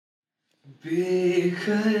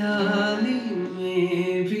बेख्याली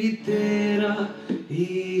में भी तेरा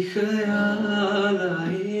ही ख्याल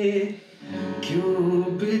आए, क्यों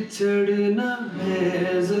बिछड़ना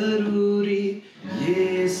है जरूरी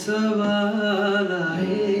ये सवाल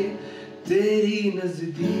आए। तेरी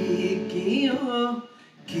नजदीकियों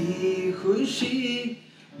की खुशी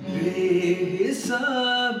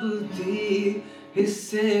बेहिसाब थी,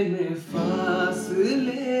 हिस्से में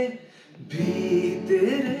फासले भी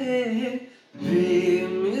तेरे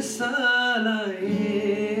बेमिसाल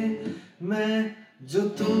आए। मैं जो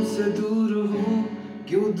तुमसे दूर हूँ,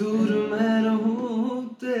 क्यों दूर मैं रहूँ,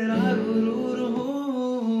 तेरा गुरूर हूँ।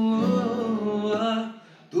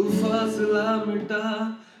 तू फासला मिटा,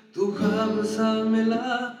 तू ख्वाब सा मिला,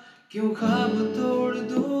 क्यों ख्वाब तोड़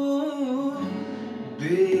दूँ।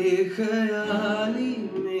 बेख्याली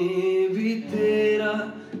में भी तेरा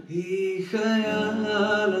ही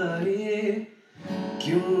ख्याल आए,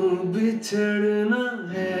 क्यों बिछड़ना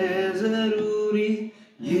है जरूरी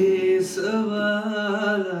ये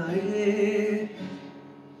सवाल आए।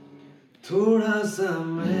 थोड़ा सा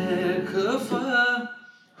मैं खफा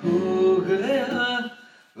हो गया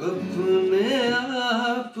अपने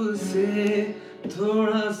आप से,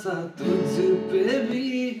 थोड़ा सा तुझ पे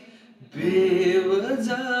भी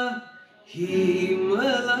बेवजह ही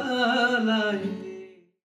मलाल आए।